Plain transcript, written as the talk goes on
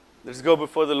Let's go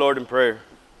before the Lord in prayer.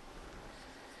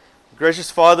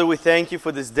 Gracious Father, we thank you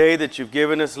for this day that you've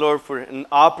given us, Lord, for an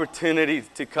opportunity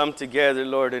to come together,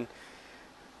 Lord, and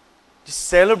just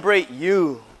celebrate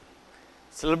you.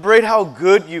 Celebrate how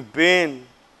good you've been.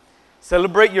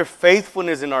 Celebrate your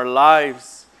faithfulness in our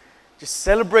lives. Just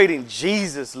celebrating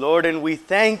Jesus, Lord, and we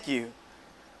thank you.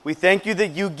 We thank you that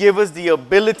you give us the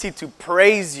ability to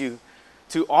praise you,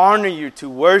 to honor you, to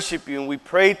worship you. And we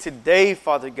pray today,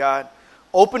 Father God,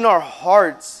 open our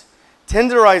hearts,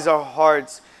 tenderize our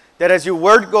hearts, that as your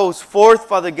word goes forth,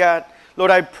 Father God,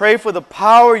 Lord, I pray for the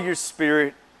power of your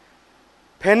Spirit.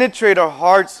 Penetrate our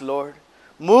hearts, Lord.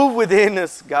 Move within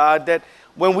us, God, that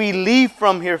when we leave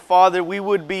from here, Father, we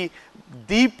would be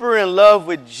deeper in love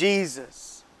with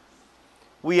Jesus.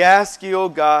 We ask you, oh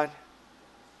God,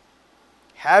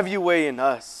 have your way in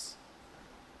us,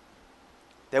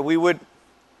 that we would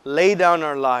lay down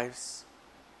our lives,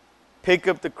 pick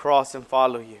up the cross and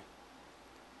follow you.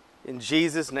 In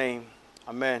Jesus' name,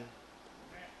 amen.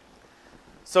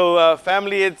 So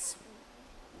family, it's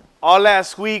all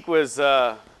last week was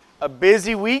a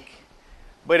busy week,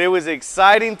 but it was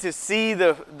exciting to see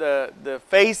the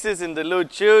faces and the little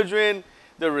children,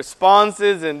 the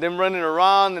responses and them running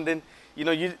around, and then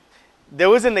there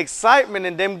was an excitement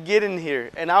in them getting here,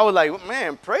 and I was like,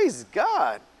 man, praise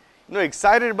God.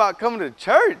 Excited about coming to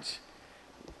church.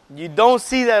 You don't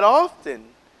see that often.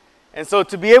 And so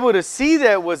to be able to see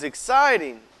that was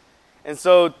exciting. And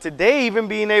so today, even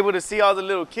being able to see all the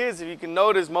little kids, if you can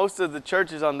notice, most of the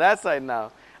church is on that side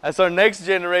now. That's our next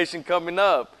generation coming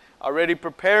up, already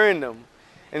preparing them.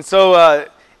 And so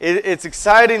it's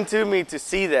exciting to me to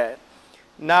see that.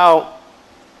 Now,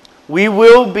 we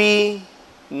will be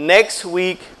next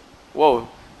week. Whoa,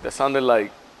 that sounded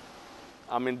like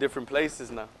I'm in different places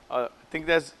now. I think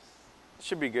that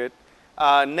should be good.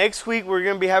 Next week, we're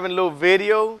going to be having a little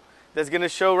video that's going to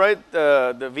show,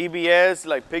 the VBS,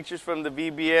 like pictures from the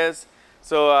VBS.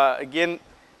 So, again,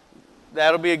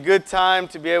 that'll be a good time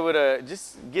to be able to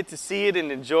just get to see it and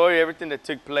enjoy everything that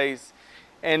took place.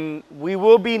 And we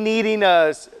will be needing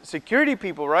security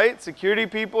people, right? Security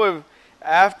people,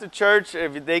 after church,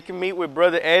 if they can meet with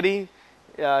Brother Eddie.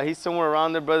 He's somewhere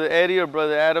around there, Brother Eddie or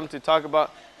Brother Adam, to talk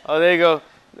about, oh, there you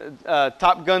go.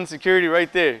 Top Gun security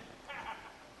right there.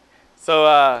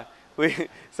 So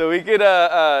we could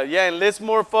enlist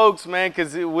more folks, man,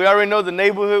 because we already know the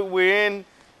neighborhood we're in.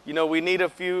 We need a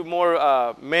few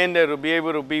more men that will be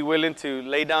able to be willing to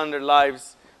lay down their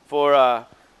lives for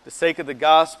the sake of the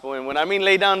gospel. And when I mean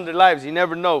lay down their lives, you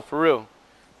never know, for real.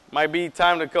 Might be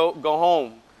time to go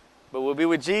home, but we'll be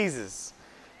with Jesus.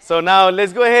 So now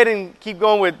let's go ahead and keep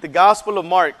going with the Gospel of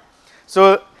Mark.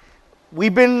 So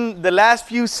we've been the last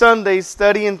few Sundays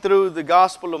studying through the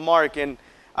Gospel of Mark, and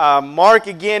Mark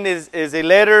again is a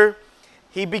letter.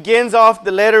 He begins off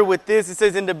the letter with this. It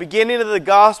says, in the beginning of the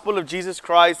gospel of Jesus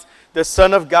Christ, the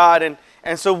Son of God.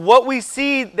 And so what we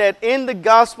see that in the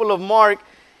Gospel of Mark,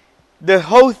 the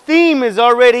whole theme is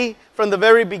already from the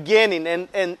very beginning.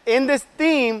 And in this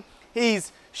theme,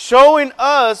 he's showing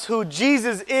us who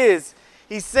Jesus is.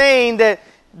 He's saying that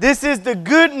this is the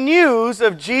good news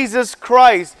of Jesus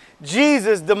Christ.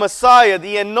 Jesus, the Messiah,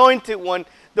 the anointed one,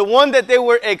 the one that they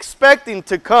were expecting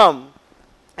to come.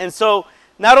 And so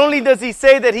not only does he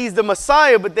say that he's the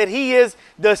Messiah, but that he is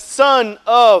the Son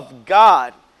of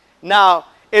God. Now,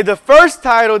 if the first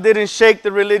title didn't shake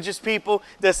the religious people,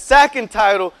 the second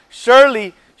title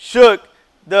surely shook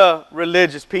the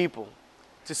religious people.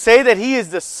 To say that he is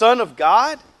the Son of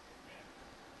God,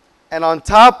 and on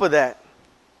top of that,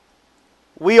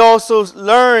 we also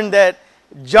learned that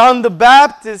John the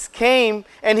Baptist came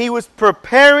and he was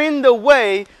preparing the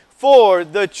way for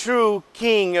the true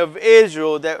King of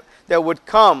Israel that would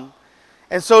come.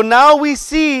 And so now we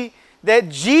see that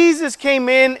Jesus came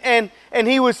in and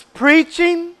he was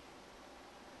preaching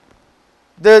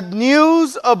the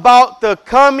news about the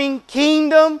coming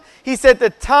kingdom. He said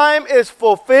the time is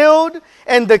fulfilled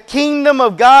and the kingdom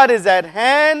of God is at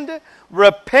hand.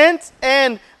 Repent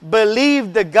and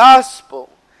believe the gospel.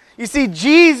 You see,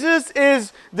 Jesus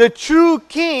is the true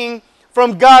king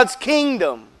from God's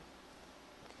kingdom.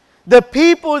 The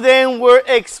people then were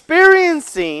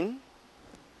experiencing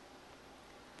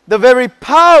the very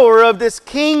power of this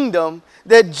kingdom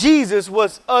that Jesus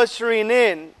was ushering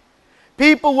in.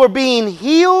 People were being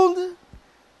healed.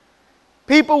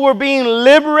 People were being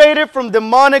liberated from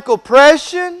demonic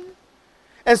oppression.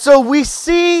 And so we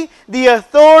see the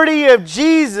authority of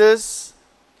Jesus,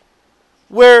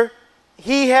 where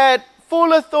he had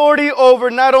full authority over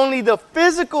not only the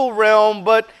physical realm,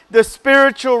 but the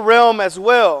spiritual realm as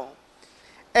well.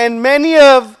 And many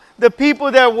of the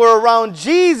people that were around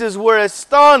Jesus were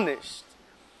astonished.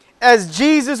 as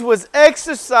Jesus was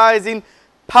exercising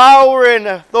power and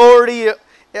authority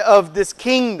of this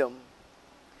kingdom.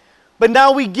 But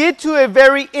now we get to a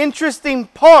very interesting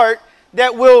part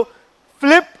that will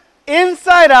flip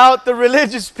inside out the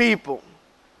religious people.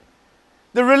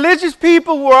 The religious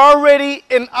people were already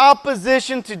in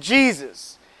opposition to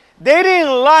Jesus. They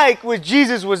didn't like what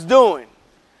Jesus was doing.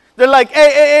 They're like,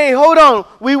 hey, hold on.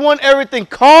 We want everything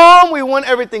calm. We want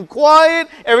everything quiet,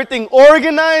 everything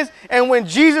organized. And when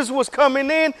Jesus was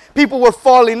coming in, people were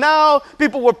falling out.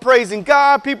 People were praising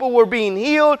God. People were being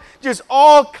healed. Just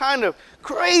all kind of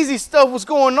crazy stuff was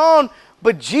going on.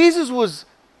 But Jesus was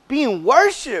being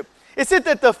worshipped. It said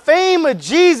that the fame of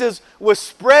Jesus was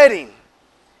spreading.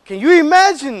 Can you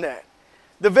imagine that?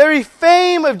 The very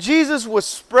fame of Jesus was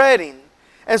spreading.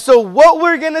 And so what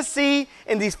we're going to see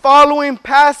in these following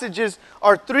passages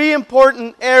are three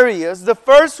important areas. The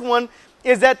first one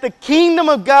is that the kingdom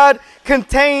of God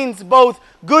contains both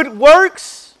good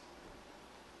works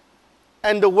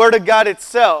and the Word of God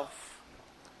itself.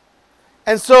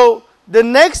 And so the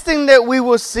next thing that we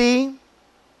will see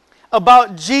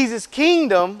about Jesus'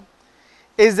 kingdom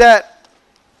is that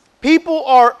people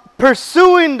are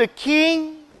pursuing the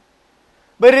King,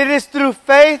 but it is through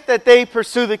faith that they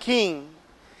pursue the King.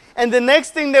 And the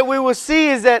next thing that we will see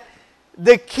is that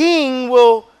the King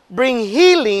will bring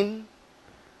healing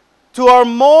to our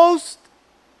most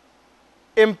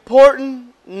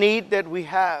important need that we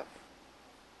have.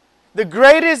 The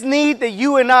greatest need that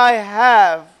you and I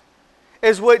have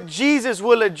is what Jesus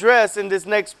will address in this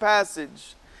next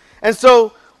passage. And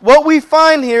so what we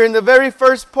find here in the very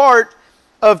first part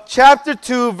of chapter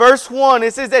 2, verse 1,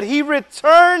 it says that he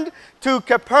returned to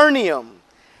Capernaum.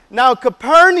 Now,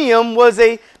 Capernaum was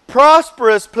a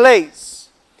prosperous place.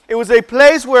 It was a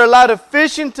place where a lot of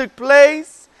fishing took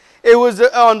place. It was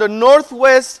on the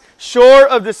northwest shore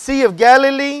of the Sea of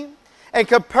Galilee. And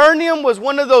Capernaum was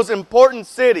one of those important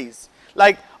cities.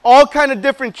 Like all kind of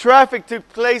different traffic took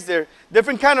place there.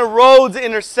 Different kind of roads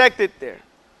intersected there.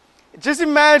 Just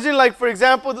imagine, like, for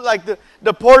example, like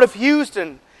the port of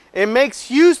Houston. It makes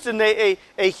Houston a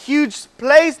huge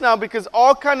place now because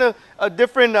all kind of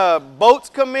different boats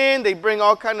come in. They bring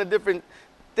all kind of different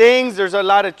things. There's a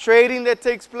lot of trading that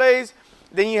takes place.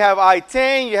 Then you have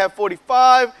I-10, you have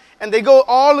 45, and they go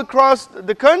all across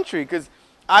the country because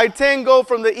I-10 go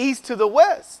from the east to the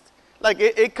west. Like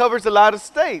it covers a lot of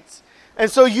states.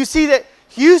 And so you see that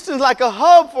Houston's like a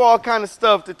hub for all kind of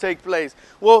stuff to take place.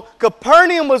 Well,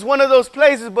 Capernaum was one of those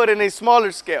places, but in a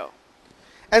smaller scale.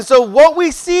 And so what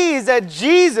we see is that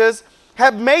Jesus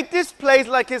had made this place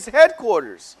like his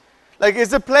headquarters. Like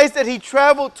it's a place that he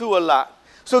traveled to a lot.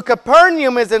 So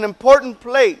Capernaum is an important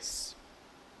place.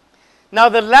 Now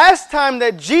the last time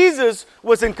that Jesus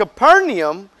was in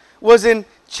Capernaum was in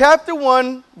chapter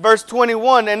 1, verse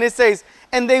 21. And it says,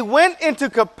 and they went into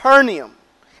Capernaum.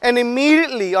 And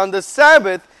immediately on the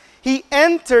Sabbath, he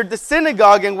entered the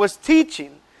synagogue and was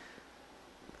teaching.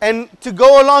 And to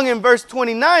go along in verse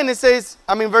 29,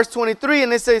 verse 23,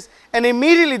 and it says, and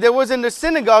immediately there was in the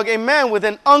synagogue a man with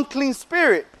an unclean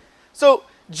spirit. So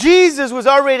Jesus was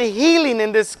already healing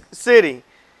in this city.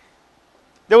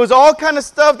 There was all kind of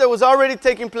stuff that was already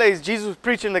taking place. Jesus was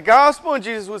preaching the gospel and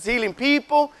Jesus was healing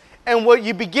people. And what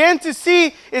you began to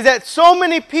see is that so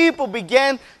many people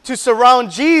began to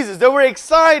surround Jesus. They were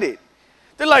excited.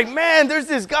 They're like, man, there's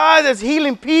this guy that's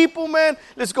healing people, man.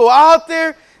 Let's go out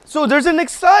there. So there's an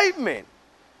excitement.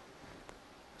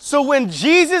 So when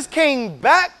Jesus came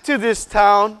back to this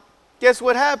town, guess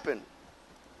what happened?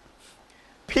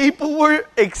 People were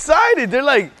excited. They're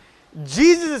like,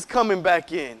 Jesus is coming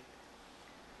back in.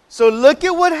 So look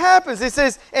at what happens. It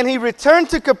says, and he returned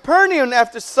to Capernaum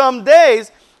after some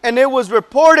days, and it was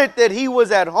reported that he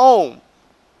was at home.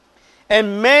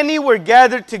 And many were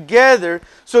gathered together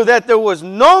so that there was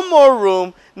no more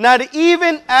room, not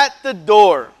even at the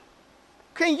door.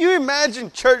 Can you imagine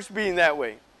church being that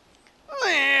way?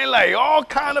 Man, like all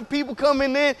kind of people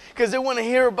coming in because they want to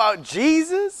hear about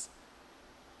Jesus.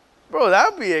 Bro,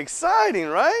 that would be exciting,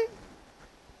 right?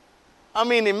 I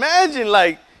mean, imagine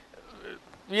like,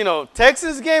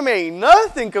 Texas game ain't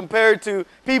nothing compared to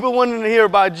people wanting to hear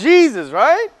about Jesus,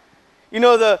 right?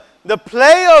 The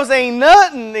playoffs ain't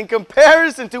nothing in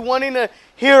comparison to wanting to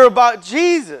hear about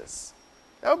Jesus.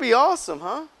 That would be awesome,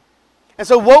 huh? And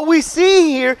so what we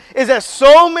see here is that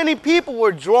so many people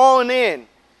were drawn in.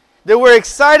 They were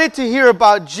excited to hear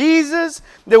about Jesus.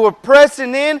 They were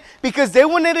pressing in because they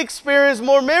wanted to experience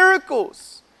more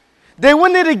miracles. They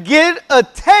wanted to get a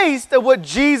taste of what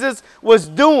Jesus was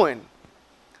doing.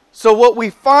 So what we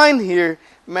find here,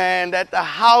 man, that the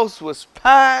house was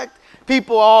packed,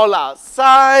 people all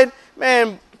outside.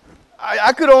 Man,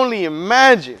 I could only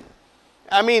imagine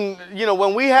I mean,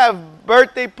 when we have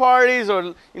birthday parties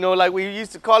or, like we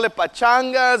used to call it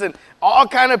pachangas and all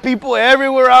kind of people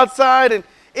everywhere outside and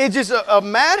it's just a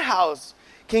madhouse.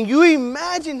 Can you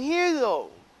imagine here though?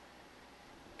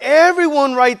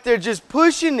 Everyone right there just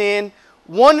pushing in,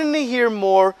 wanting to hear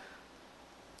more.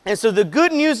 And so the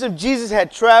good news of Jesus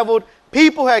had traveled.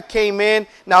 People had came in.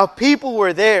 Now people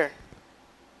were there.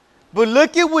 But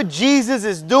look at what Jesus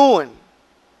is doing.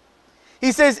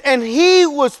 He says, and he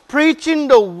was preaching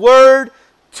the word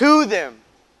to them.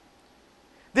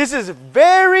 This is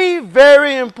very,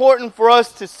 very important for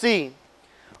us to see.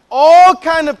 All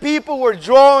kind of people were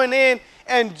drawing in,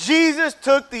 and Jesus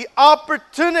took the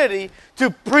opportunity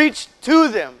to preach to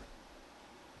them.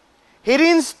 He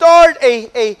didn't start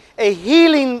a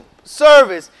healing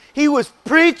service. He was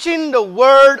preaching the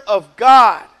word of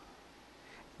God.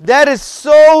 That is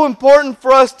so important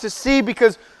for us to see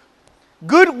because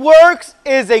good works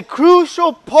is a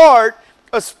crucial part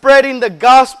of spreading the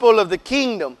gospel of the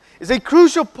kingdom. It's a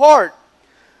crucial part.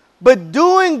 But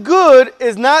doing good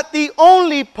is not the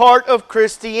only part of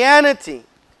Christianity.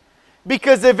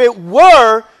 Because if it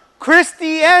were,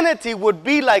 Christianity would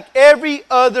be like every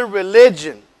other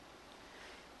religion.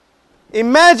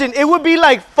 Imagine, it would be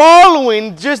like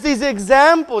following just these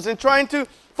examples and trying to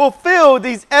fulfill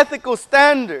these ethical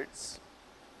standards.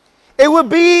 It would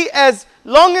be as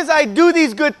long as I do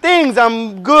these good things,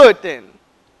 I'm good then.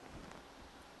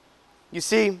 You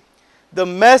see, the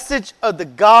message of the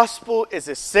gospel is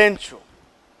essential.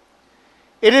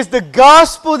 It is the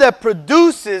gospel that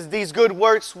produces these good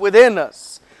works within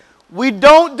us. We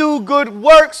don't do good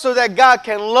works so that God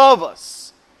can love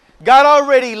us. God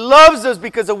already loves us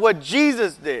because of what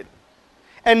Jesus did.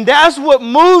 And that's what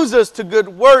moves us to good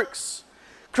works.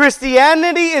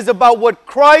 Christianity is about what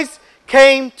Christ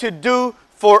came to do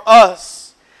for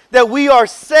us. That we are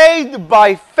saved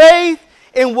by faith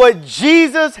in what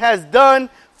Jesus has done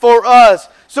for us.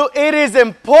 So it is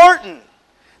important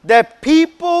that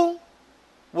people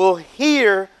will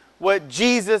hear what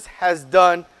Jesus has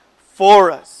done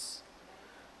for us.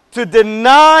 To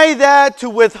deny that, to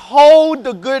withhold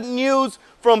the good news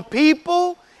from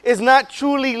people is not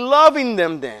truly loving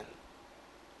them then.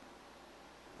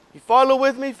 You follow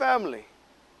with me, family?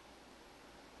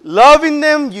 Loving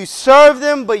them, you serve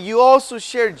them, but you also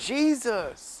share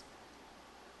Jesus.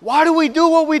 Why do we do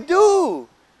what we do?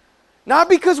 Not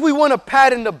because we want a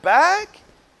pat in the back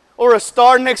or a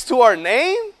star next to our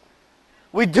name.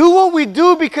 We do what we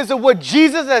do because of what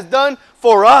Jesus has done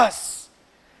for us.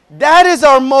 That is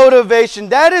our motivation.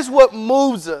 That is what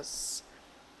moves us.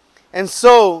 And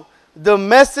so, the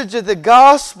message of the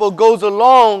gospel goes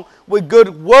along with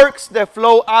good works that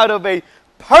flow out of a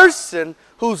person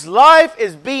whose life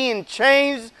is being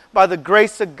changed by the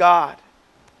grace of God.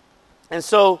 And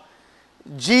so,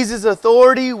 Jesus'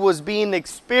 authority was being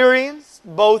experienced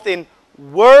both in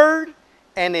word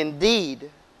and in deed.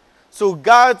 So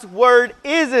God's word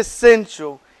is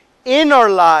essential in our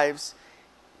lives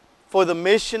for the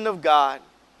mission of God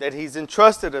that He's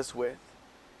entrusted us with.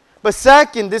 But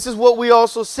second, this is what we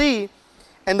also see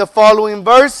in the following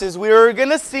verses. We are going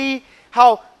to see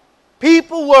how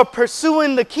people were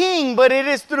pursuing the king, but it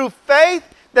is through faith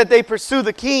that they pursue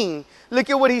the king. Look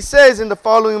at what he says in the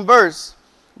following verse.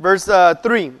 Verse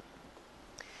 3.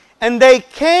 And they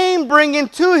came bringing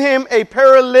to him a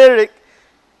paralytic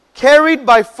carried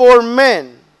by 4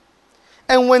 men.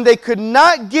 And when they could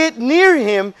not get near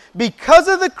him because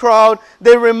of the crowd,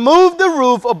 they removed the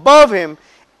roof above him.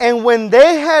 And when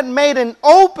they had made an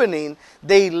opening,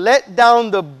 they let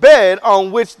down the bed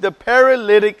on which the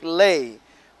paralytic lay.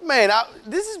 Man,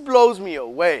 this blows me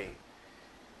away.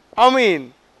 I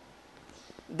mean,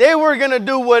 they were going to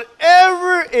do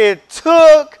whatever it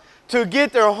took to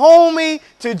get their homie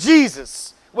to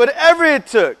Jesus. Whatever it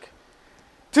took.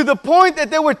 To the point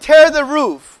that they would tear the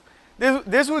roof.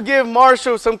 This would give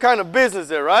Marshall some kind of business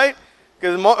there, right?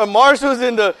 Because Marshall's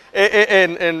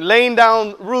in laying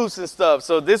down roofs and stuff.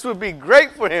 So this would be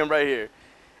great for him right here.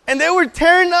 And they were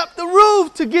tearing up the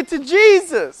roof to get to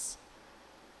Jesus.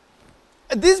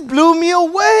 This blew me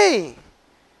away.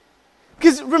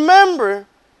 Because remember,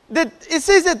 that it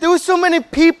says that there were so many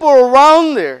people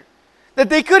around there that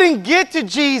they couldn't get to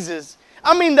Jesus.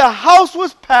 I mean, the house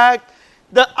was packed.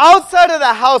 The outside of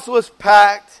the house was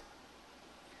packed.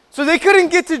 So they couldn't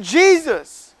get to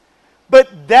Jesus.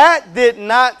 But that did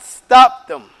not stop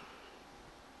them.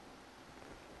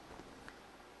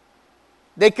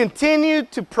 They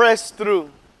continued to press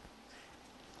through.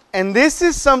 And this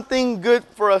is something good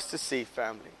for us to see,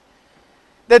 family.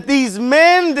 That these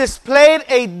men displayed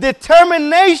a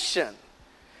determination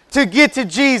to get to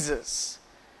Jesus.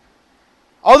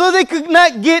 Although they could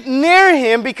not get near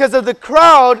him because of the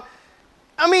crowd,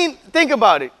 I mean, think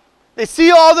about it. They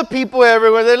see all the people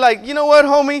everywhere. They're like, you know what,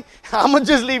 homie? I'm going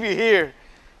to just leave you here.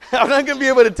 I'm not going to be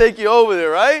able to take you over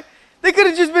there, right? They could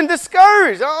have just been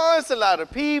discouraged. Oh, it's a lot of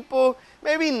people.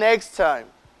 Maybe next time.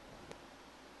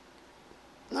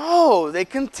 No, they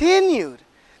continued.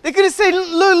 They could have said,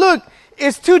 look,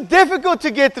 it's too difficult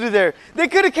to get through there. They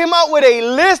could have come out with a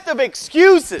list of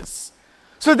excuses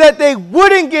so that they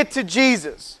wouldn't get to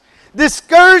Jesus.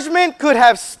 Discouragement could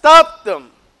have stopped them.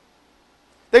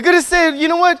 They could have said, you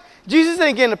know what? Jesus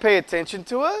ain't going to pay attention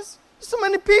to us. There's so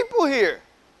many people here.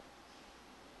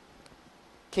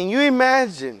 Can you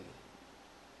imagine?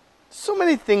 So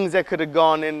many things that could have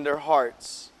gone in their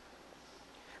hearts.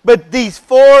 But these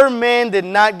 4 men did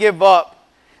not give up.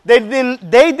 They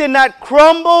did not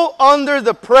crumble under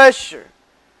the pressure.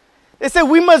 They said,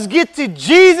 we must get to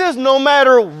Jesus no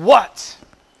matter what.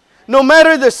 No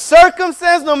matter the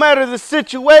circumstance, no matter the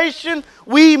situation,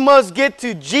 we must get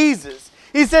to Jesus.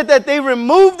 He said that they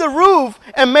removed the roof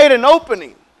and made an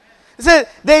opening. He said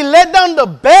they let down the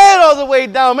bed all the way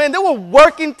down. Man, they were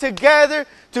working together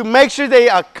to make sure they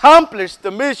accomplished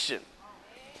the mission.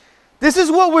 This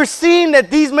is what we're seeing, that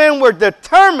these men were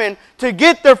determined to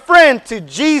get their friend to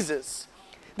Jesus.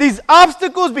 These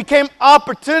obstacles became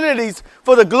opportunities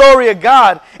for the glory of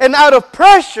God. And out of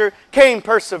pressure came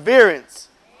perseverance.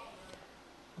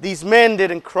 These men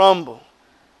didn't crumble.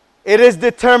 It is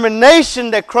determination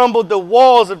that crumbled the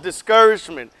walls of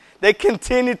discouragement. They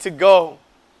continued to go.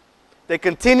 They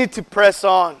continued to press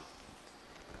on.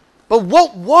 But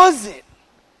what was it?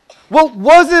 What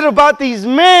was it about these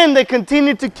men that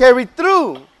continued to carry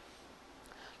through?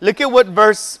 Look at what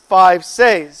verse 5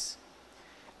 says.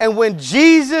 And when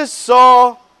Jesus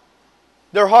saw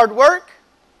their hard work,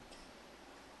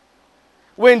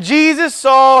 when Jesus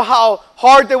saw how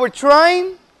hard they were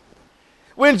trying,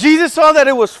 when Jesus saw that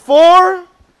it was for,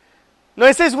 no,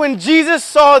 it says when Jesus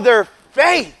saw their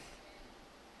faith.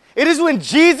 It is when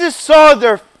Jesus saw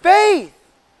their faith.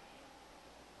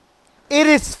 It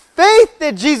is faith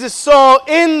that Jesus saw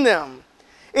in them.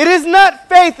 It is not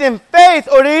faith in faith,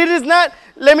 or it is not,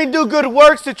 let me do good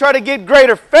works to try to get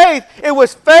greater faith. It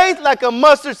was faith like a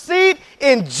mustard seed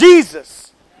in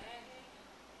Jesus.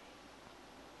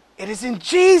 It is in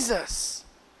Jesus.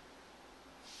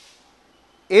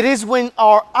 It is when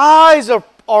our eyes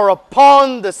are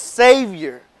upon the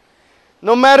Savior.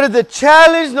 No matter the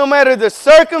challenge, no matter the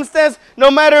circumstance,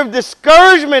 no matter if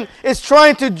discouragement is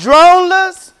trying to drown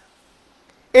us,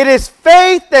 it is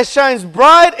faith that shines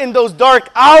bright in those dark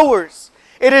hours.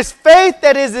 It is faith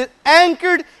that is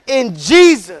anchored in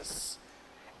Jesus.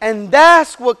 And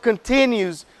that's what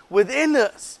continues within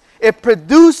us. It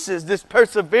produces this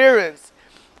perseverance.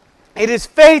 It is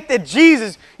faith that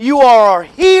Jesus, you are our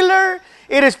healer.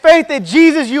 It is faith that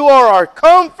Jesus, you are our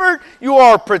comfort. You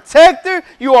are our protector.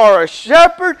 You are our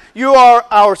shepherd. You are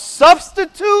our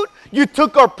substitute. You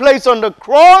took our place on the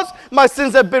cross. My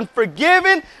sins have been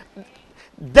forgiven.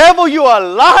 Devil, you are a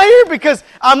liar, because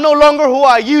I'm no longer who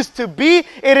I used to be.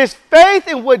 It is faith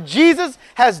in what Jesus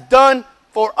has done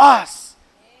for us.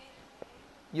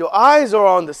 Your eyes are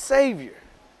on the Savior,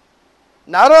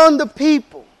 not on the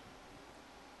people.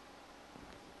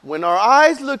 When our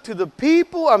eyes look to the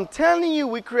people, I'm telling you,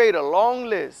 we create a long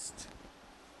list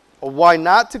of why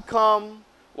not to come,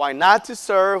 why not to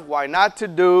serve, why not to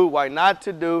do, why not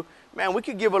to do. Man, we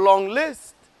could give a long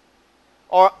list.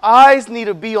 Our eyes need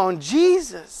to be on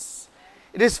Jesus.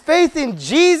 It is faith in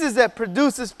Jesus that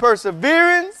produces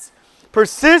perseverance,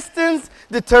 persistence,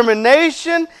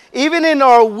 determination. Even in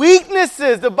our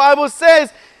weaknesses, the Bible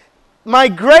says, my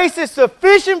grace is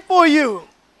sufficient for you.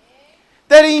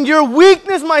 That in your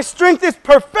weakness, my strength is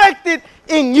perfected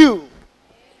in you.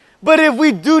 But if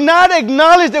we do not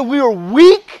acknowledge that we are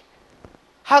weak,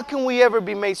 how can we ever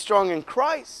be made strong in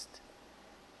Christ?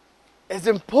 It's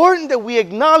important that we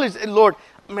acknowledge, Lord,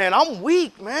 man, I'm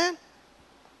weak, man.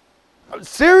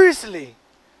 Seriously.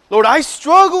 Lord, I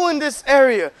struggle in this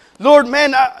area. Lord,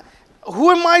 man,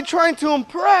 who am I trying to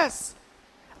impress?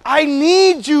 I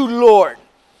need you, Lord.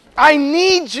 I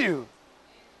need you.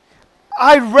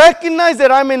 I recognize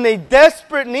that I'm in a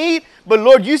desperate need, but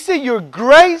Lord, you say your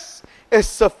grace is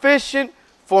sufficient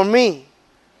for me.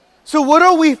 So what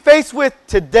are we faced with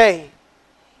today?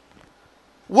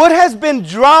 What has been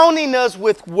drowning us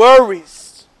with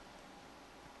worries?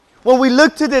 When we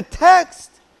look to the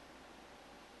text,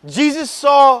 Jesus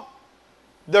saw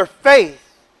their faith.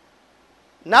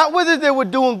 Not whether they were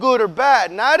doing good or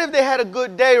bad. Not if they had a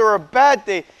good day or a bad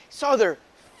day. He saw their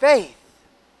faith.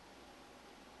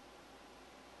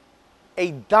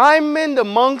 A diamond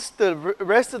amongst the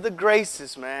rest of the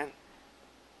graces, man.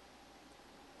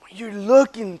 You're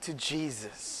looking to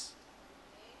Jesus.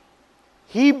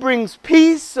 He brings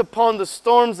peace upon the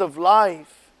storms of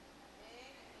life.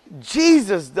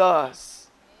 Jesus does.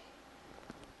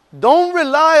 Don't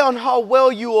rely on how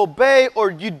well you obey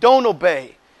or you don't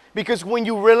obey. Because when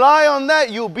you rely on that,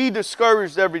 you'll be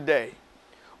discouraged every day.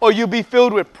 Or you'll be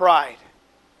filled with pride.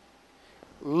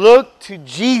 Look to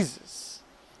Jesus.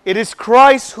 It is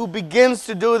Christ who begins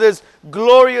to do this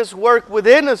glorious work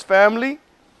within us, family.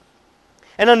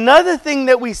 And another thing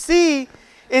that we see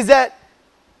is that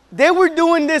they were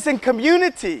doing this in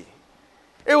community.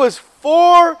 It was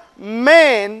 4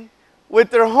 men with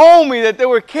their homie that they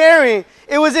were carrying.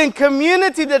 It was in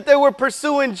community that they were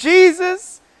pursuing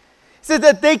Jesus. It said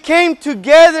that they came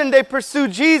together and they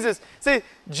pursued Jesus. It said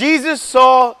Jesus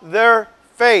saw their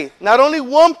faith. Not only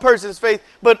one person's faith,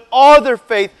 but all their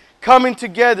faith coming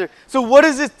together. So what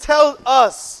does it tell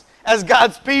us as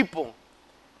God's people?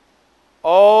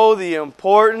 Oh, the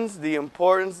importance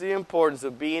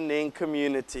of being in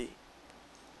community.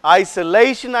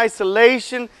 Isolation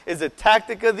is a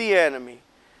tactic of the enemy,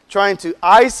 trying to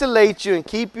isolate you and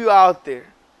keep you out there.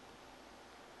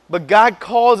 But God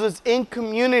calls us in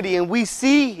community, and we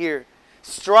see here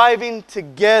striving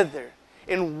together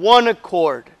in one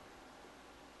accord.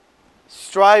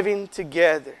 Striving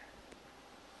together.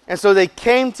 And so they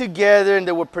came together and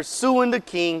they were pursuing the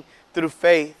King through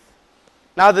faith.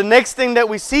 Now the next thing that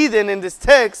we see then in this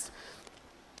text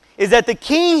is that the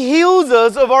King heals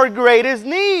us of our greatest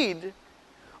need.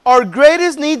 Our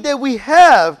greatest need that we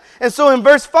have. And so in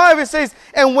verse 5 it says,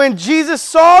 and when Jesus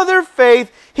saw their faith,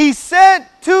 he said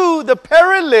to the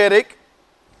paralytic,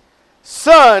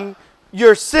 son,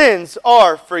 your sins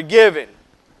are forgiven.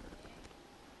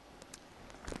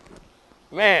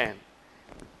 Man,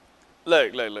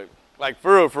 look. Like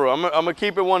for real. I'm going to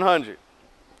keep it 100.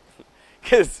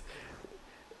 Because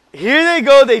here they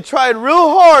go. They tried real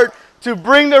hard to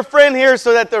bring their friend here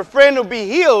so that their friend will be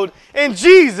healed. And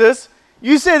Jesus,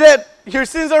 you say that your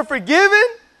sins are forgiven?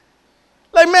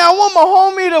 Like, man, I want my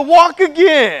homie to walk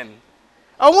again.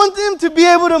 I want them to be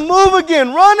able to move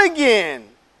again, run again.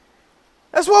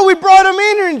 That's why we brought him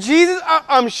in here. And Jesus,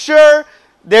 I'm sure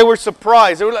they were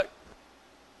surprised. They were like,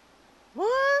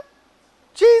 what?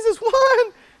 Jesus,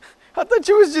 what? I thought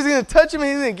you was just going to touch him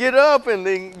and then get up and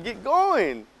then get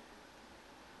going.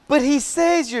 But he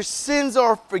says your sins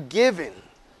are forgiven.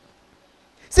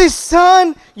 He says,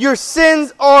 son, your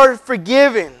sins are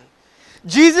forgiven.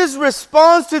 Jesus'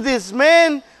 response to this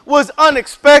man was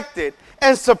unexpected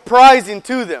and surprising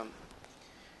to them.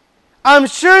 I'm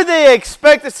sure they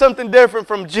expected something different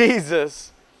from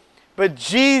Jesus, but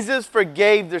Jesus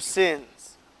forgave their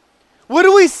sins. What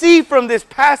do we see from this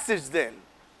passage then?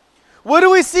 What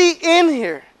do we see in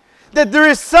here? That there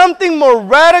is something more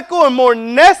radical and more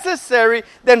necessary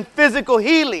than physical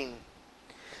healing.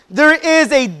 There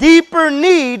is a deeper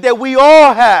need that we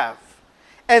all have,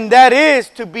 and that is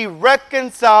to be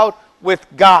reconciled with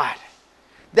God.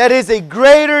 That is a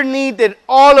greater need that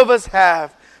all of us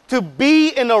have, to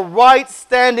be in a right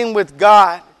standing with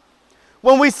God.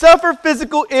 When we suffer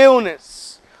physical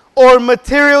illness or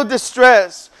material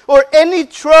distress or any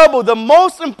trouble, the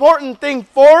most important thing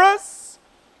for us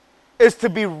is to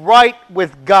be right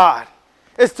with God.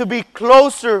 Is to be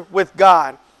closer with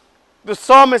God. The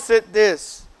psalmist said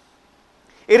this,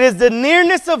 it is the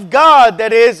nearness of God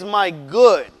that is my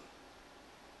good.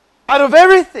 Out of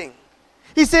everything.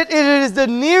 He said, it is the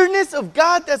nearness of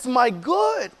God that's my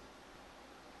good.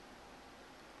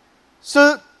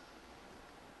 So,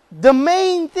 the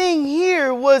main thing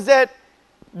here was that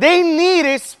they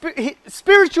needed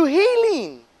spiritual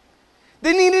healing.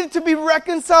 They needed to be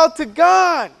reconciled to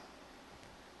God.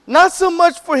 Not so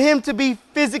much for him to be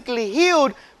physically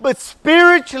healed, but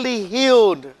spiritually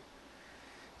healed.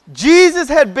 Jesus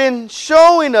had been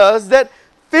showing us that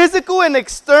physical and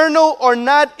external are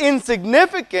not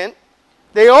insignificant.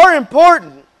 They are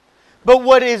important. But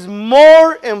what is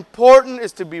more important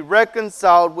is to be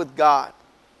reconciled with God.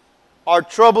 Our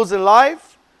troubles in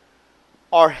life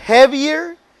are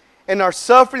heavier and our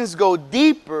sufferings go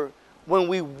deeper when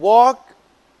we walk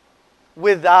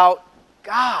without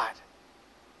God.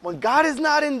 When God is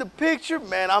not in the picture,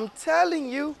 man, I'm telling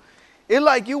you, it's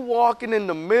like you walking in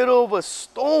the middle of a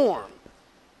storm.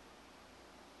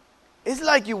 It's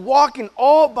like you're walking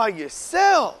all by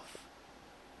yourself.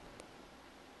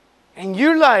 And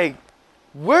you're like,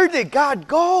 where did God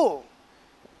go?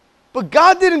 But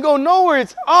God didn't go nowhere.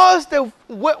 It's us that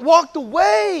walked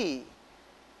away.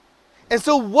 And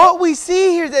so what we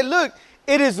see here, that look,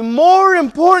 it is more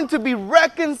important to be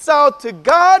reconciled to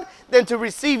God than to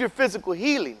receive your physical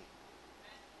healing.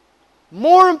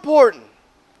 More important.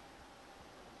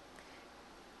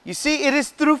 You see, it is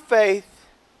through faith.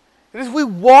 It is we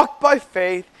walk by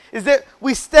faith. Is that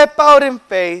we step out in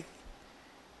faith.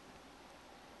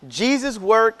 Jesus'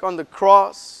 work on the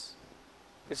cross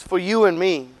is for you and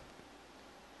me.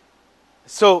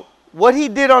 So what he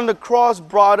did on the cross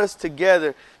brought us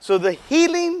together. So the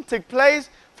healing took place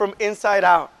from inside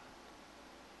out.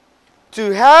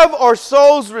 To have our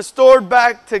souls restored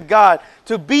back to God.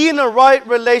 To be in a right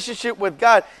relationship with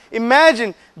God.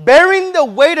 Imagine bearing the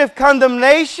weight of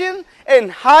condemnation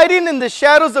and hiding in the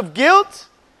shadows of guilt.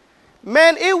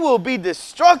 Man, it will be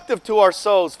destructive to our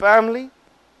souls, family.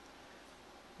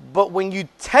 But when you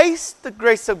taste the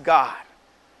grace of God,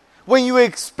 when you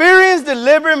experience the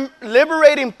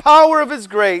liberating power of His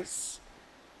grace,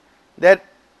 that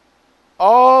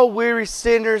all weary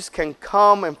sinners can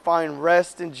come and find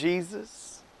rest in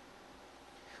Jesus.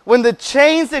 When the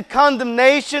chains of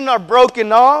condemnation are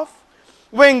broken off,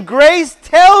 when grace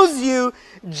tells you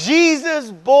Jesus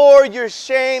bore your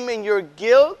shame and your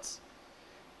guilt,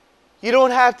 you don't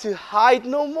have to hide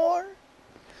no more.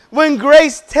 When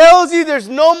grace tells you there's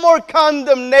no more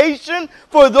condemnation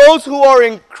for those who are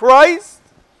in Christ.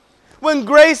 When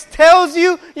grace tells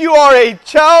you you are a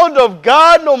child of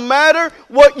God no matter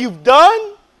what you've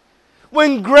done.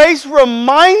 When grace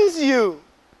reminds you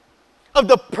of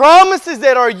the promises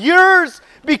that are yours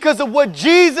because of what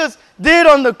Jesus did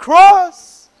on the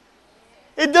cross.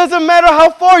 It doesn't matter how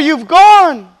far you've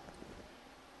gone.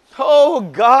 Oh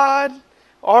God,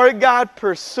 our God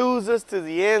pursues us to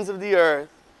the ends of the earth.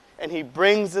 And He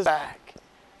brings us back.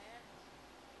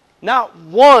 Not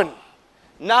one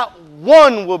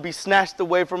will be snatched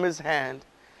away from His hand.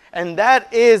 And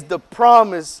that is the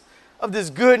promise of this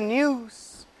good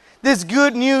news. This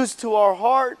good news to our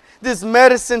heart. This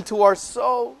medicine to our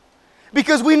soul.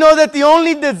 Because we know that the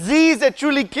only disease that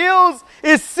truly kills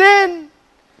is sin.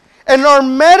 And our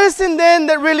medicine then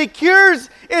that really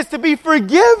cures is to be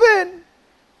forgiven.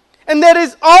 And that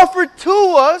is offered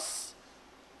to us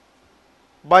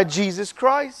by Jesus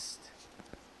Christ.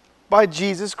 By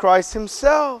Jesus Christ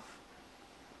Himself.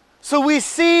 So we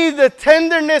see the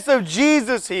tenderness of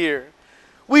Jesus here.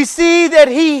 We see that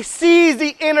He sees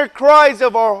the inner cries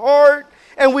of our heart.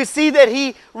 And we see that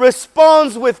He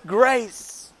responds with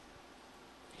grace.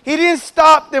 He didn't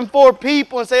stop them 4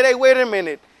 people and say, hey, wait a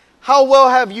minute. How well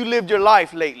have you lived your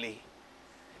life lately?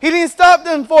 He didn't stop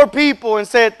them 4 people and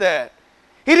said that.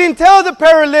 He didn't tell the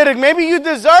paralytic, maybe you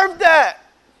deserve that.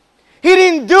 He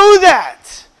didn't do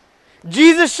that.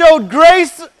 Jesus showed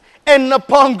grace and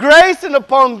upon grace and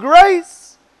upon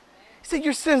grace. He said,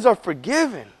 your sins are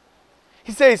forgiven.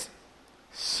 He says,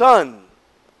 son,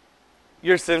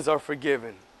 your sins are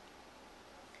forgiven.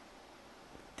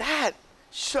 That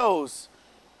shows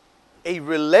a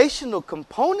relational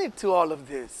component to all of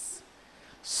this.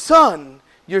 Son,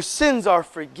 your sins are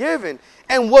forgiven.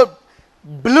 And what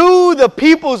blew the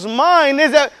people's mind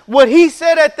is that what he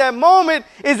said at that moment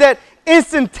is that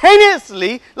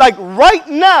instantaneously, like right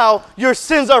now, your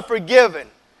sins are forgiven.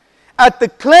 At the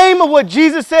claim of what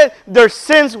Jesus said, their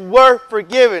sins were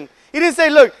forgiven. He didn't say,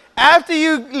 look, after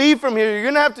you leave from here, you're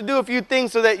going to have to do a few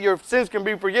things so that your sins can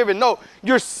be forgiven. No,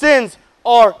 your sins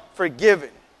are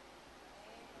forgiven.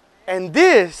 And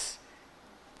this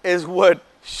is what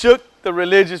shook the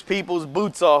religious people's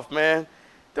boots off, man.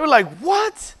 They were like,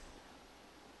 what?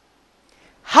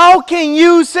 How can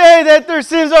you say that their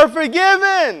sins are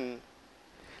forgiven?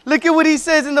 Look at what he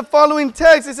says in the following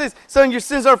text. It says, son, your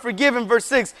sins are forgiven. Verse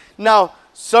 6. Now,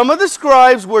 some of the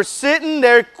scribes were sitting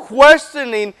there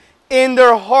questioning in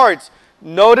their hearts.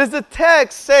 Notice the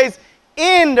text says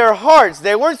in their hearts.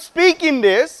 They weren't speaking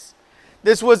this.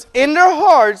 This was in their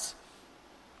hearts.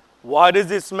 Why does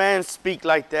this man speak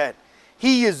like that?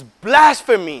 He is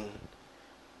blaspheming.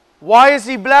 Why is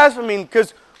he blaspheming?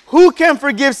 Because who can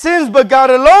forgive sins but God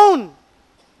alone?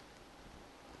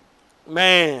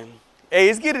 Man. Hey,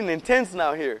 it's getting intense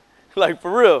now here. Like,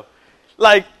 for real.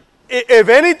 Like, if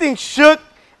anything shook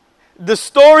the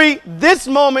story, this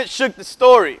moment shook the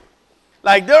story.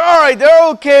 Like, they're all right, they're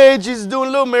okay, Jesus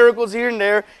doing little miracles here and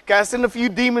there, casting a few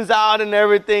demons out and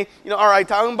everything. You know, all right,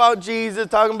 talking about Jesus,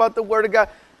 talking about the Word of God.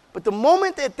 But the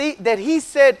moment that he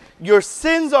said, your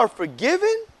sins are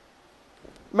forgiven,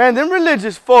 man, them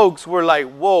religious folks were like,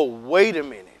 whoa, wait a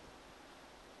minute.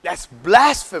 That's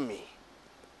blasphemy.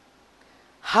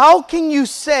 How can you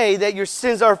say that your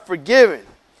sins are forgiven?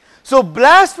 So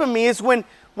blasphemy is when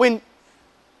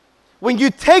you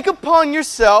take upon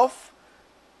yourself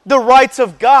the rights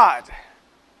of God.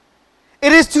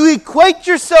 It is to equate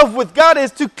yourself with God, it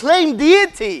is to claim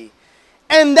deity.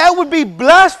 And that would be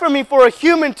blasphemy for a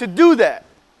human to do that.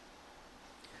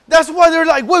 That's why they're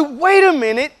like, wait a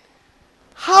minute.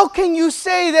 How can you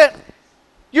say that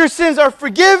Your sins are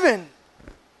forgiven.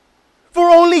 For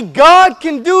only God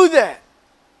can do that.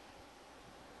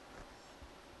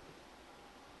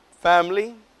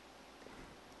 Family,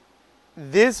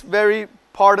 this very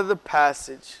part of the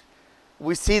passage,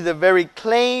 we see the very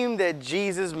claim that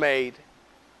Jesus made.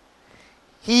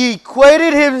 He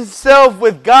equated himself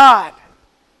with God.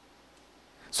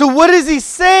 So what is he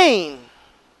saying?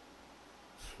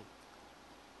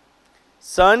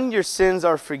 Son, your sins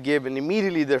are forgiven.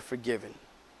 Immediately they're forgiven.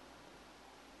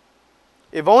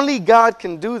 If only God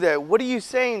can do that, what are you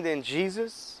saying then,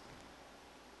 Jesus?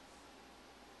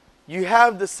 You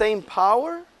have the same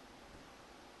power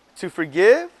to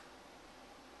forgive?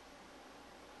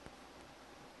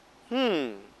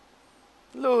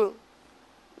 Little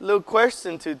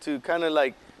question to kind of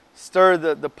like stir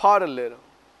the pot a little.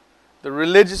 The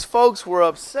religious folks were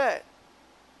upset.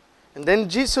 And then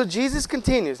Jesus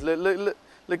continues. Look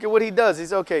at what he does.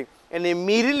 He's okay. And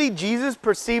immediately Jesus,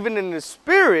 perceiving in the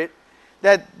spirit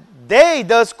that they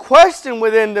thus question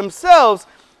within themselves,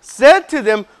 said to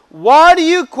them, why do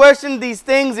you question these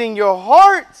things in your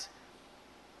heart?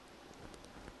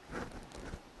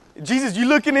 Jesus, you're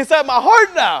looking inside my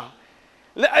heart now.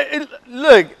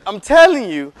 Look, I'm telling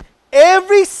you,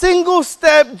 every single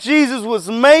step Jesus was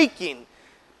making,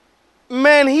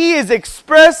 man, he is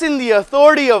expressing the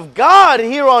authority of God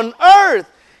here on earth.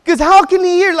 Because how can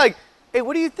he hear like, hey,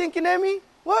 what are you thinking, Emmy?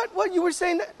 What? You were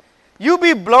saying that? You'll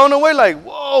be blown away like,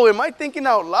 whoa, am I thinking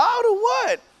out loud or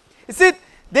what? It's it.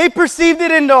 They perceived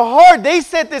it in their heart. They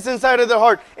set this inside of their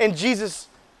heart. And Jesus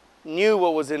knew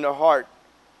what was in their heart.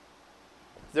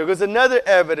 There was another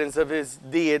evidence of his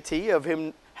deity, of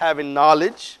him having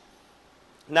knowledge.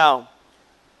 Now,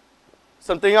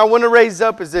 something I want to raise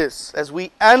up is this, as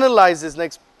we analyze this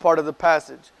next part of the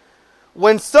passage.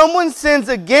 When someone sins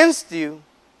against you,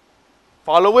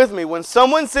 follow with me, when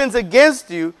someone sins against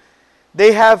you,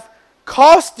 they have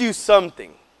cost you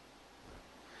something.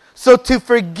 So to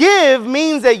forgive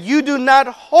means that you do not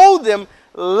hold them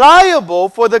liable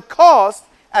for the cost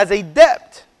as a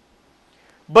debt,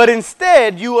 but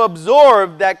instead you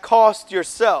absorb that cost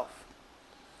yourself.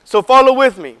 So follow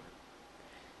with me.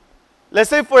 Let's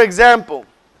say, for example,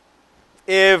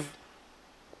 if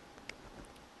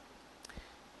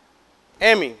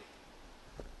Emmy,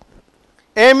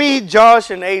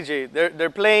 Josh, and AJ, they're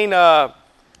playing,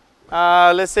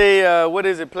 let's say, what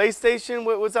is it, PlayStation?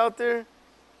 What's out there?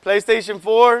 PlayStation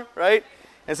 4, right?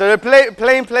 And so they're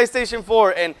playing PlayStation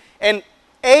 4, and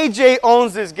AJ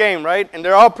owns this game, right? And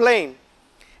they're all playing.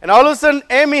 And all of a sudden,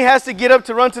 Emmy has to get up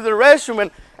to run to the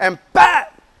restroom, and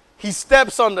bat, he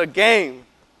steps on the game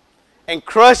and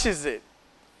crushes it.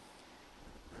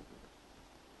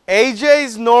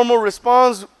 AJ's normal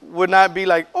response would not be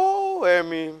like, oh,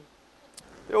 Emmy,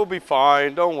 it'll be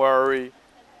fine, don't worry.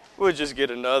 We'll just get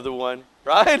another one,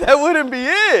 right? That wouldn't be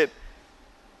it.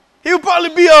 He would probably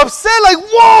be upset, like,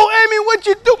 whoa, Emmy, what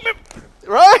you doing?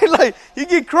 Right? Like, you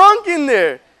get crunk in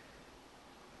there.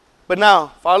 But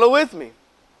now, follow with me.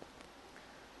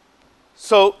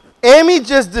 So, Emmy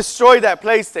just destroyed that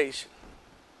PlayStation.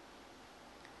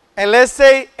 And let's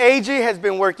say AJ has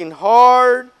been working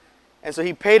hard, and so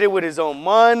he paid it with his own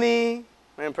money.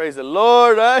 Man, praise the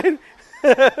Lord, right?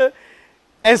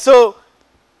 And so,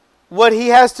 what he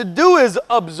has to do is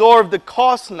absorb the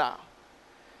cost now.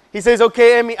 He says,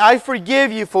 okay, Emmy, I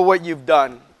forgive you for what you've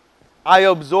done. I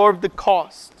absorb the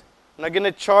cost. I'm not going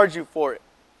to charge you for it.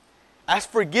 I've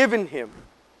forgiven him.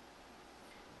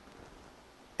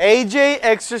 AJ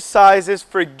exercises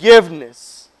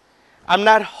forgiveness. I'm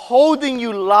not holding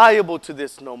you liable to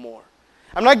this no more.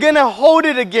 I'm not going to hold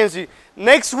it against you.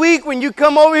 Next week when you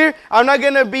come over here, I'm not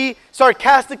going to be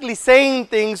sarcastically saying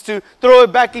things to throw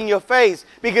it back in your face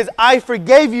because I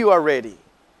forgave you already.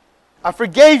 I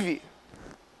forgave you.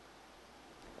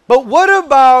 But what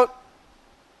about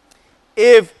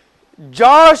if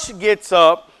Josh gets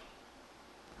up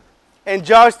and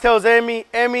Josh tells Emmy,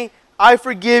 I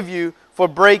forgive you for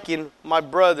breaking my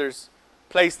brother's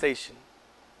PlayStation?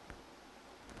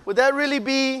 Would that really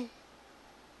be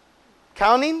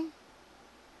counting?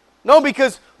 No,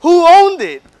 because who owned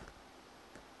it?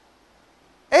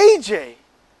 AJ.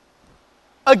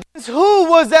 Against who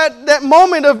was that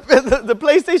moment of the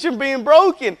PlayStation being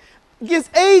broken?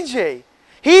 Against AJ.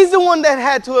 He's the one that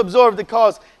had to absorb the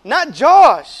cost, not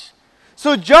Josh.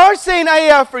 So Josh saying,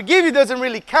 I forgive you doesn't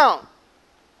really count.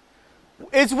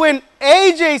 It's when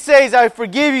AJ says, I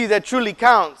forgive you that truly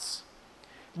counts.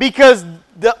 Because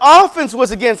the offense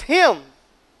was against him.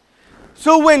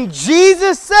 So when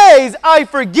Jesus says, I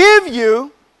forgive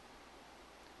you,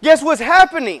 guess what's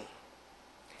happening?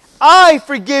 I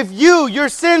forgive you. Your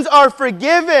sins are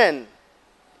forgiven.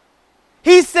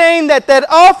 He's saying that that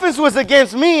offense was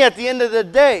against me at the end of the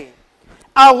day.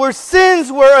 Our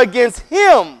sins were against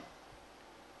him.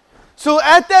 So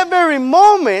at that very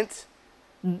moment,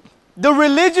 the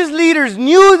religious leaders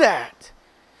knew that.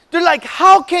 They're like,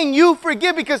 how can you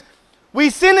forgive? Because we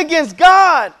sin against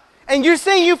God. And you're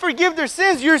saying you forgive their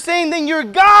sins. You're saying then you're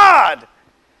God.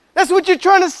 That's what you're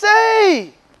trying to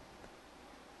say.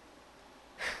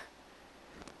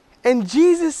 And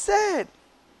Jesus said,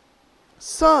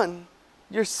 son,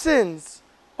 your sins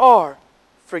are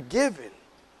forgiven.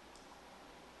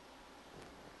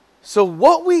 So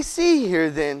what we see here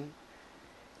then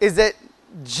is that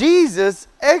Jesus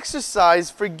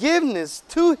exercised forgiveness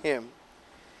to him.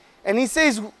 And he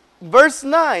says, verse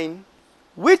 9,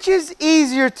 which is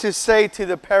easier to say to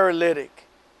the paralytic?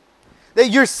 That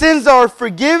your sins are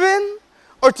forgiven?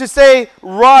 Or to say,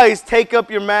 rise, take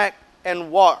up your mat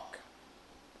and walk?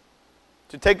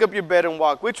 To take up your bed and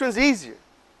walk. Which one's easier?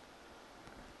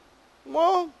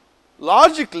 Well,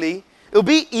 logically, it'll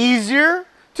be easier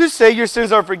to say your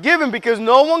sins are forgiven because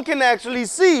no one can actually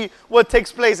see what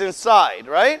takes place inside,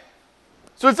 right?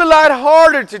 So it's a lot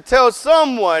harder to tell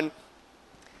someone,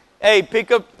 hey, pick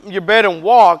up your bed and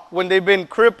walk when they've been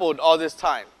crippled all this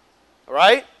time,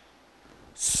 right?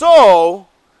 So,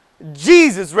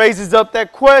 Jesus raises up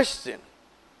that question.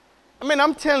 I mean,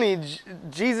 I'm telling you,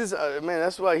 Jesus, man,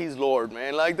 that's why he's Lord,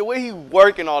 man. Like the way he's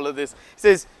working all of this. He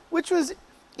says, which was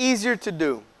easier to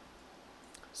do?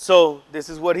 So, this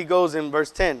is what he goes in verse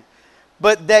 10.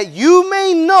 But that you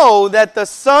may know that the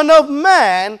Son of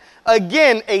Man,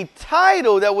 again, a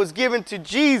title that was given to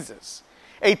Jesus.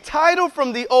 A title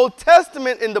from the Old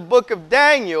Testament in the book of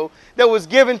Daniel that was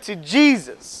given to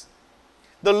Jesus.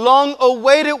 The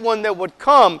long-awaited one that would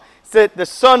come, said the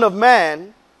Son of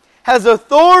Man, has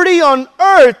authority on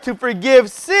earth to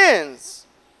forgive sins.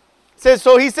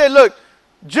 So he said, look,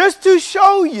 just to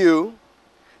show you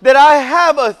that I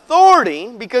have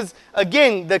authority, because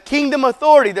again, the kingdom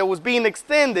authority that was being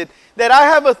extended, that I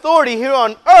have authority here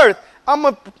on earth, I'm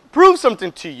going to prove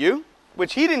something to you,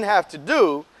 which he didn't have to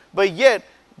do, but yet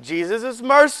Jesus is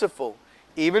merciful,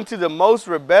 even to the most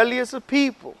rebellious of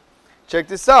people. Check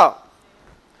this out.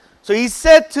 So he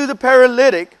said to the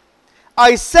paralytic,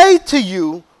 I say to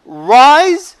you,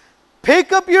 rise,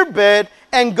 pick up your bed,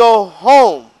 and go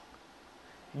home.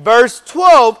 Verse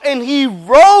 12, and he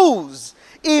rose,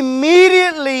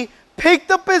 immediately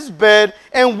picked up his bed,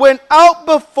 and went out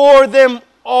before them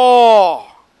all.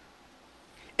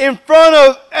 In front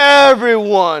of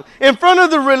everyone, in front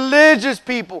of the religious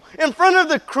people, in front of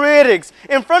the critics,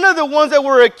 in front of the ones that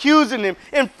were accusing him,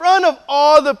 in front of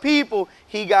all the people,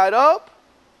 he got up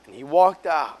and he walked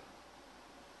out.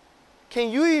 Can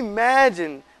you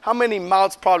imagine how many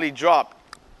mouths probably dropped?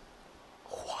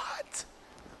 What?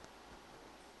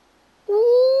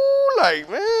 Ooh,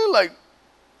 like,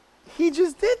 he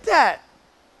just did that.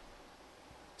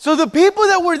 So the people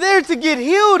that were there to get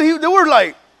healed, they were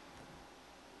like,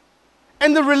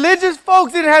 and the religious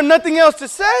folks didn't have nothing else to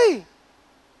say.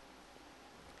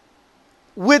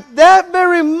 With that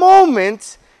very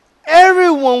moment,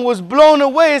 everyone was blown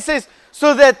away. It says,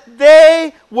 so that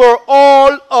they were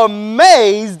all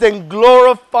amazed and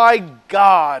glorified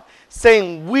God,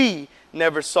 saying, we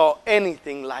never saw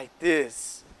anything like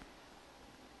this.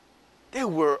 They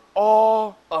were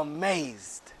all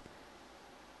amazed.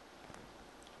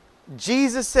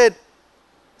 Jesus said,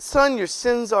 son, your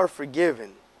sins are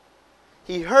forgiven.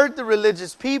 He heard the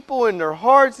religious people in their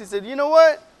hearts. He said, you know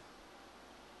what?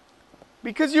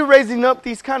 Because you're raising up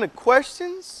these kind of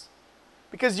questions,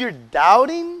 because you're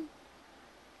doubting,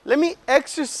 let me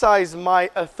exercise my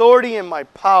authority and my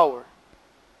power.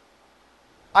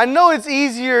 I know it's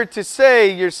easier to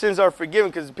say your sins are forgiven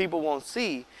because people won't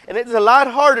see. And it's a lot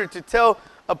harder to tell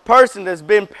a person that's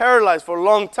been paralyzed for a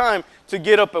long time to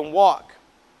get up and walk.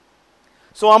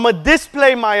 So I'm going to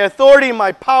display my authority and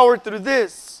my power through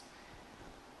this.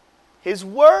 His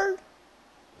word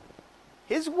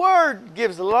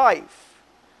gives life.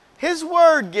 His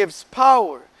word gives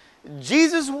power.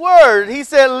 Jesus' word, he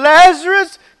said,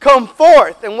 Lazarus, come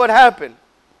forth. And what happened?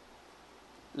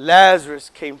 Lazarus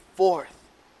came forth.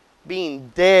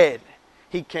 Being dead,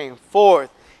 he came forth.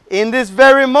 In this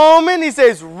very moment, he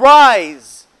says,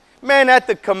 rise. Man, at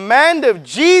the command of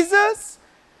Jesus,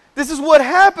 this is what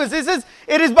happens. It says,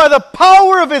 it is by the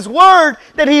power of his word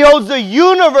that he holds the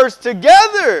universe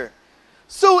together.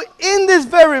 So in this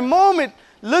very moment,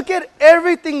 look at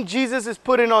everything Jesus is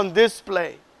putting on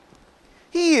display.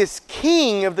 He is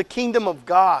king of the kingdom of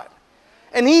God.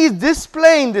 And he is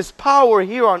displaying this power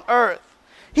here on earth.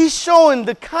 He's showing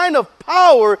the kind of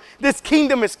power this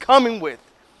kingdom is coming with.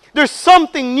 There's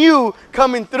something new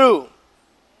coming through.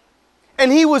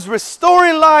 And He was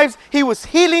restoring lives. He was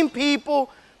healing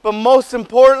people. But most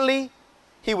importantly,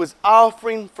 He was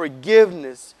offering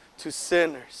forgiveness to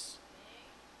sinners.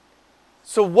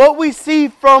 So what we see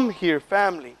from here,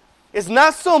 family, is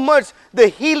not so much the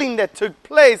healing that took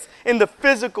place in the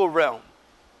physical realm.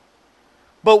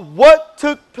 But what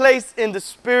took place in the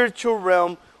spiritual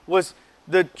realm was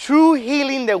the true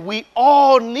healing that we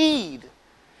all need.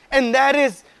 And that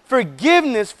is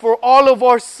forgiveness for all of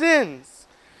our sins.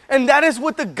 And that is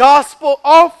what the gospel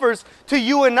offers to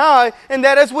you and I. And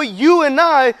that is what you and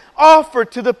I offer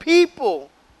to the people.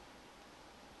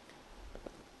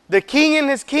 The King in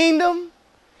His kingdom,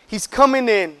 He's coming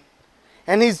in.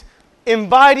 And He's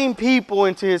inviting people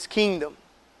into His kingdom.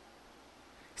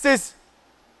 He says,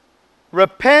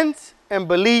 repent and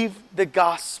believe the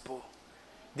gospel.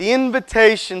 The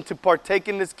invitation to partake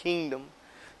in this kingdom.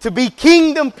 To be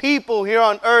kingdom people here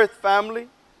on earth, family.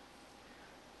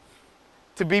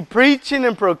 To be preaching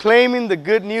and proclaiming the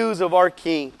good news of our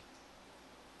King.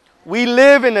 We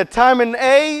live in a time and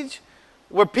age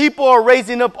where people are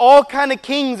raising up all kind of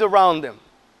kings around them.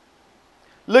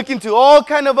 Looking to all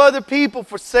kind of other people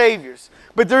for saviors.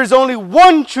 But there's only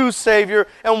one true Savior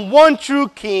and one true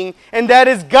King, and that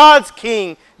is God's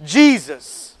King,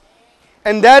 Jesus.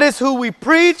 And that is who we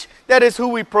preach, that is who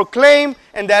we proclaim,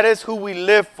 and that is who we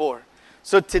live for.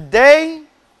 So today,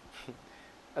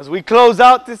 as we close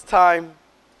out this time,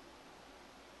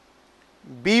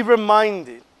 be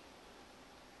reminded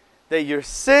that your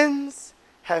sins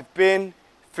have been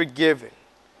forgiven.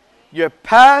 Your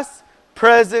past,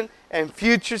 present, and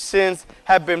future sins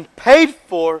have been paid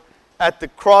for at the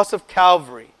cross of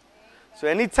Calvary. So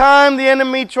anytime the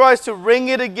enemy tries to ring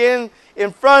it again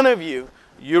in front of you,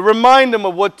 you remind them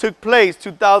of what took place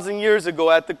 2,000 years ago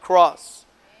at the cross.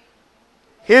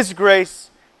 His grace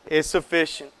is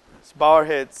sufficient. Let's bow our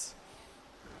heads.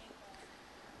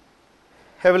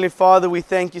 Heavenly Father, we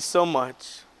thank you so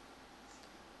much.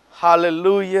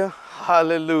 Hallelujah,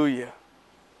 hallelujah.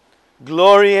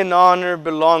 Glory and honor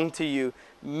belong to you.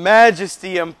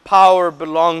 Majesty and power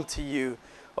belong to you.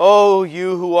 Oh,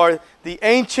 you who are the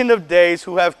Ancient of Days,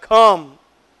 who have come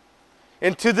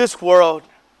into this world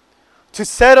to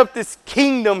set up this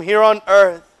kingdom here on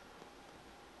earth.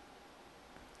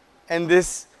 And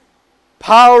this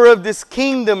power of this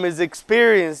kingdom is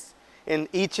experienced in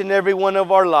each and every one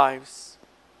of our lives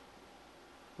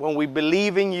when we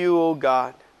believe in you, oh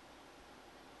God.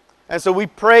 And so we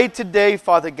pray today,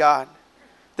 Father God,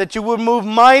 that you would move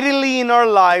mightily in our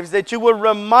lives, that you would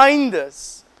remind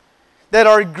us that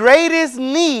our greatest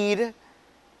need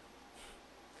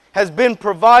has been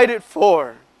provided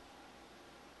for.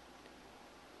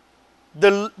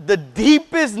 The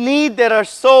deepest need that our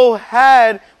soul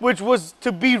had, which was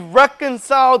to be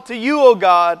reconciled to you, O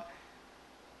God,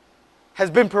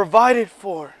 has been provided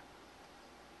for.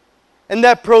 And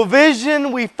that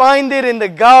provision, we find it in the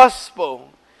gospel.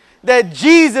 That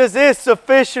Jesus is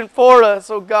sufficient for us,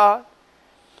 oh God.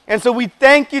 And so we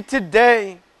thank you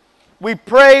today. We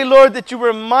pray, Lord, that you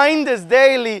remind us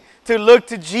daily to look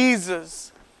to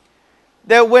Jesus.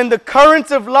 That when the currents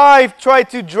of life try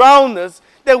to drown us,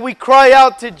 that we cry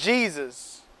out to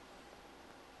Jesus.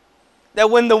 That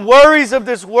when the worries of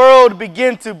this world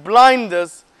begin to blind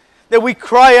us, that we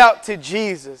cry out to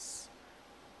Jesus.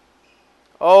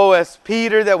 Oh, as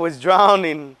Peter that was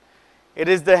drowning, it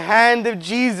is the hand of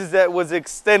Jesus that was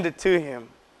extended to him.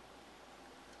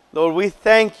 Lord, we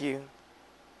thank you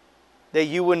that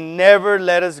you will never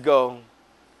let us go.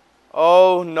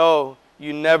 Oh, no,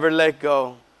 you never let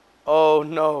go. Oh,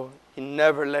 no, you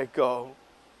never let go.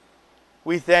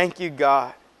 We thank you,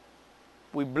 God.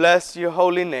 We bless your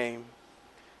holy name.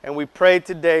 And we pray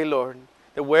today, Lord,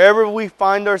 that wherever we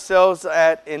find ourselves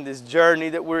at in this journey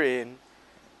that we're in,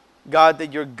 God,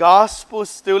 that your gospel is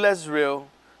still as real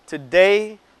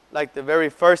today like the very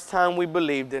first time we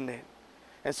believed in it.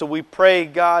 And so we pray,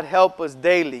 God, help us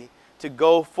daily to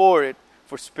go for it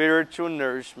for spiritual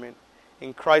nourishment.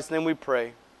 In Christ's name we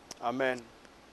pray. Amen.